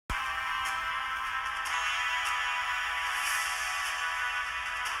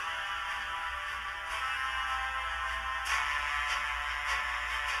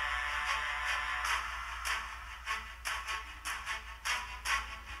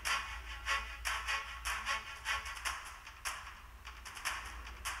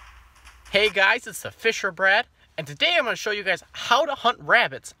Hey guys, it's the Fisher Brad, and today I'm going to show you guys how to hunt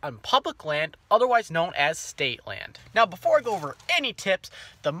rabbits on public land, otherwise known as state land. Now before I go over any tips,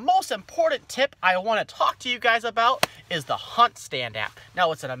 the most important tip I want to talk to you guys about is the HuntStand app.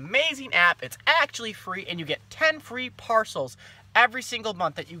 Now it's an amazing app, it's actually free, and you get 10 free parcels every single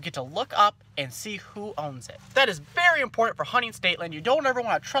month that you get to look up and see who owns it. That is very important for hunting state land. You don't ever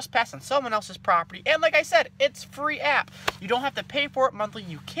want to trespass on someone else's property. And like I said, it's a free app. You don't have to pay for it monthly.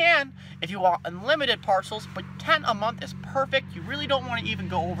 You can if you want unlimited parcels, but 10 a month is perfect. You really don't want to even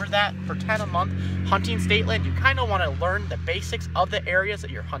go over that for 10 a month. Hunting state land, you kind of want to learn the basics of the areas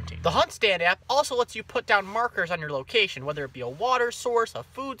that you're hunting. The HuntStand app also lets you put down markers on your location, whether it be a water source, a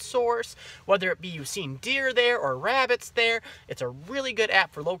food source, whether it be you've seen deer there or rabbits there. It's a really good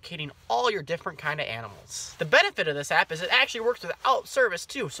app for locating all your different kind of animals. The benefit of this app is it actually works without service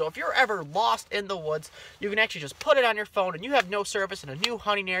too. So if you're ever lost in the woods, you can actually just put it on your phone and you have no service in a new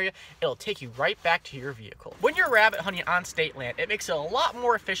hunting area, it'll take you right back to your vehicle. When you're rabbit hunting on state land, it makes it a lot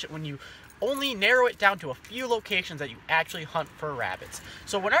more efficient when you only narrow it down to a few locations that you actually hunt for rabbits.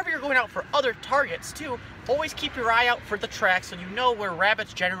 So whenever you're going out for other targets too, always keep your eye out for the tracks so you know where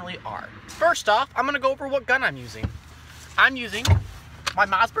rabbits generally are. First off, I'm going to go over what gun I'm using. I'm using my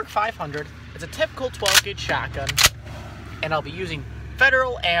Mossberg 500. It's a typical 12 gauge shotgun, and I'll be using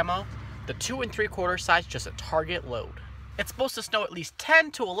Federal ammo, the 2 3/4 size, just a target load. It's supposed to snow at least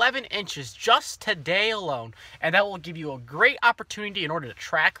 10 to 11 inches just today alone, and that will give you a great opportunity in order to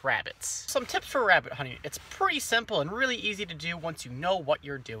track rabbits. Some tips for rabbit hunting. It's pretty simple and really easy to do once you know what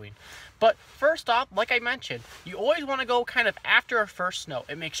you're doing. But first off, like I mentioned, you always want to go kind of after a first snow.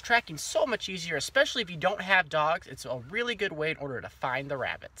 It makes tracking so much easier, especially if you don't have dogs. It's a really good way in order to find the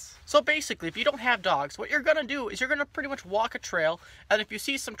rabbits. So basically, if you don't have dogs, what you're going to do is you're going to pretty much walk a trail, and if you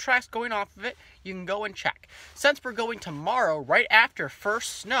see some tracks going off of it, you can go and check. Since we're going tomorrow, right after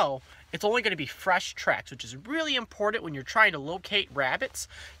first snow, it's only going to be fresh tracks, which is really important when you're trying to locate rabbits.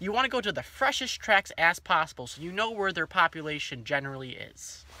 You want to go to the freshest tracks as possible so you know where their population generally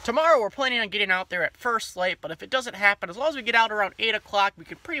is. Tomorrow we're planning on getting out there at first light, but if it doesn't happen, as long as we get out around 8 o'clock, we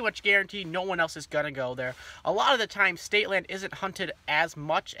can pretty much guarantee no one else is going to go there. A lot of the time, state land isn't hunted as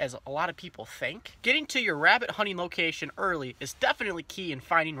much as a lot of people think. Getting to your rabbit hunting location early is definitely key in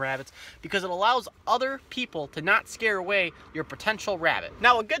finding rabbits because it allows other people to not scare away your potential rabbit.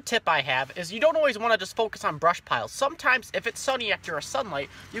 Now, a good tip I have is you don't always want to just focus on brush piles. Sometimes, if it's sunny after a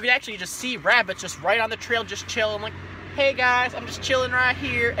sunlight, you can actually just see rabbits just right on the trail, just chilling, like, hey guys, I'm just chilling right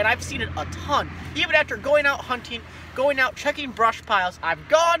here. And I've seen it a ton. Even after going out hunting, going out checking brush piles, I've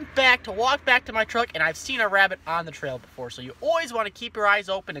gone back to walk back to my truck and I've seen a rabbit on the trail before. So you always want to keep your eyes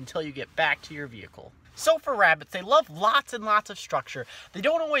open until you get back to your vehicle. So for rabbits, they love lots and lots of structure. They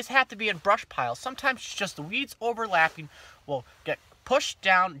don't always have to be in brush piles. Sometimes it's just the weeds overlapping will get pushed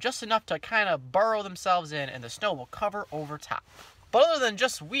down just enough to kind of burrow themselves in, and the snow will cover over top. But other than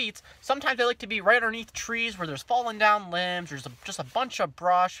just weeds, sometimes they like to be right underneath trees where there's fallen down limbs, there's just a bunch of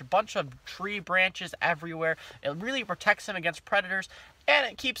brush, a bunch of tree branches everywhere. It really protects them against predators, and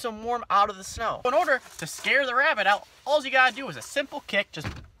it keeps them warm out of the snow. In order to scare the rabbit out, all you gotta do is a simple kick. Just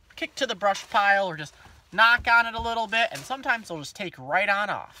kick to the brush pile or just knock on it a little bit, and sometimes they'll just take right on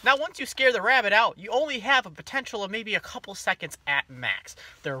off. Now, once you scare the rabbit out, you only have a potential of maybe a couple seconds at max.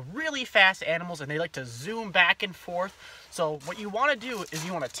 They're really fast animals, and they like to zoom back and forth. So what you want to do is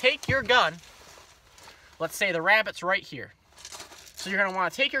you want to take your gun. Let's say the rabbit's right here. So you're going to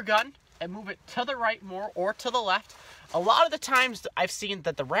want to take your gun and move it to the right more or to the left. A lot of the times I've seen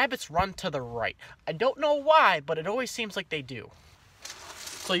that the rabbits run to the right. I don't know why, but it always seems like they do.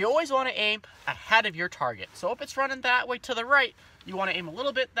 So you always want to aim ahead of your target. So if it's running that way to the right, you want to aim a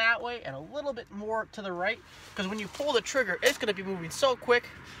little bit that way and a little bit more to the right, because when you pull the trigger, it's going to be moving so quick,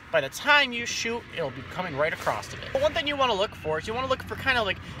 by the time you shoot, it'll be coming right across of it. But one thing you want to look for is you want to look for kind of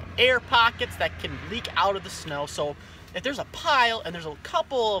like air pockets that can leak out of the snow. So if there's a pile and there's a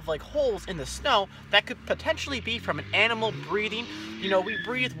couple of like holes in the snow, that could potentially be from an animal breathing. You know, we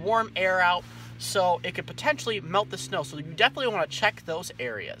breathe warm air out, so it could potentially melt the snow. So you definitely want to check those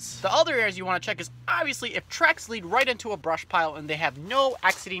areas. The other areas you want to check is obviously if tracks lead right into a brush pile and they have no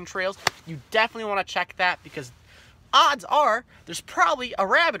exiting trails, you definitely want to check that because odds are there's probably a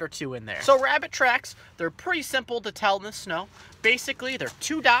rabbit or two in there. So rabbit tracks, they're pretty simple to tell in the snow. Basically, they're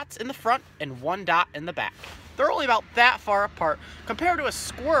 2 dots in the front and 1 dot in the back. They're only about that far apart. Compared to a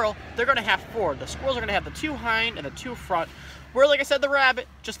squirrel, they're going to have 4. The squirrels are going to have the 2 hind and the 2 front. where, like I said, the rabbit,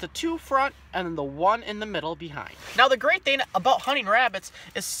 just the 2 front and then the 1 in the middle behind. Now, the great thing about hunting rabbits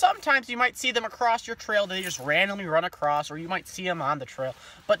is sometimes you might see them across your trail that they just randomly run across, or you might see them on the trail.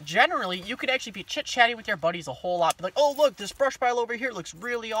 But generally, you could actually be chit-chatting with your buddies a whole lot. Be like, oh, look, this brush pile over here looks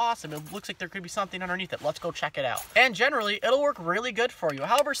really awesome. It looks like there could be something underneath it. Let's go check it out. And generally, it'll work really good for you.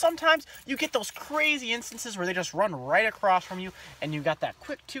 However, sometimes you get those crazy instances where they just run right across from you, and you got that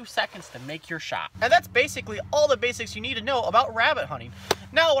quick 2 seconds to make your shot. And that's basically all the basics you need to know about rabbit hunting.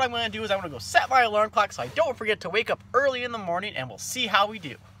 Now what I'm going to do is I'm going to go set my alarm clock so I don't forget to wake up early in the morning, and we'll see how we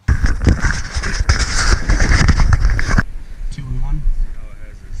do. 2 and 1. See how it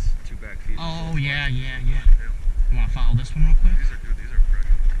has its 2 back feet. Oh yeah. You want to follow this one real quick? These are good. These are fresh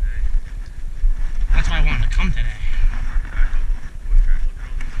from today. That's why I wanted to come today. Look at all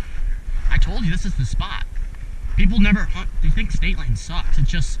these. I told you this is the spot. People never hunt. They think state line sucks. It's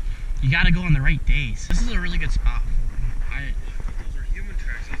just you got to go on the right days. This is a really good spot. Those are human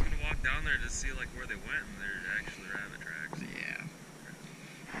tracks. I was gonna walk down there to see like where they went, and they're actually rabbit tracks.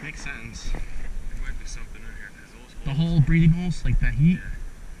 Yeah, makes sense. There might be something in here. The whole breathing holes, like that heat.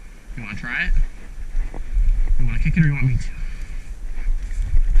 Yeah. You want to try it? You want to kick it, or you want me to?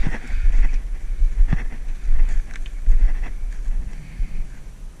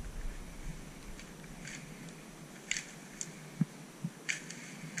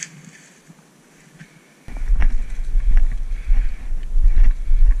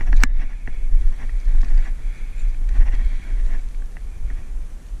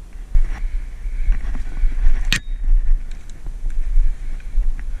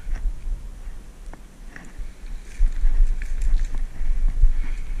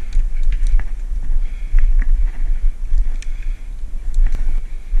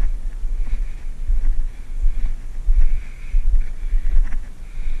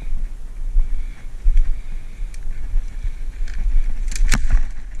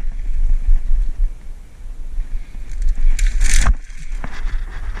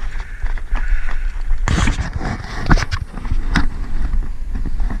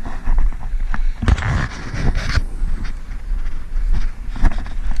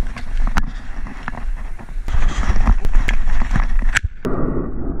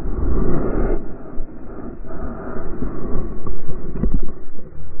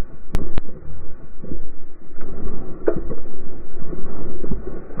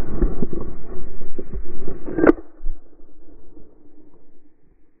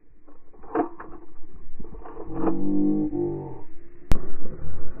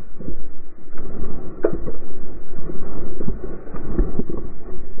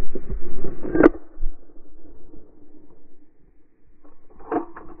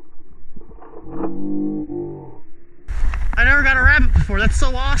 I never got a rabbit before. That's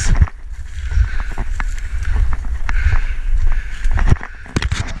so awesome.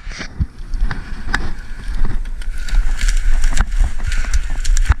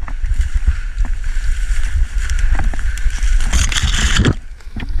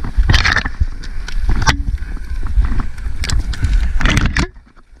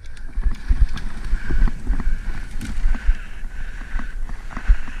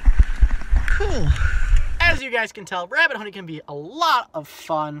 Cool. As you guys can tell, rabbit hunting can be a lot of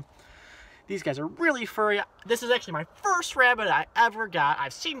fun. These guys are really furry. This is actually my first rabbit I ever got.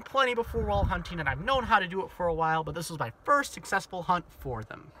 I've seen plenty before while hunting, and I've known how to do it for a while, but this was my first successful hunt for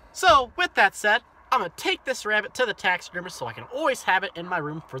them. So, with that said, I'm going to take this rabbit to the taxidermist so I can always have it in my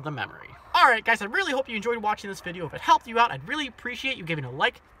room for the memory. Alright guys, I really hope you enjoyed watching this video. If it helped you out, I'd really appreciate you giving a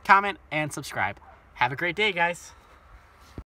like, comment, and subscribe. Have a great day, guys.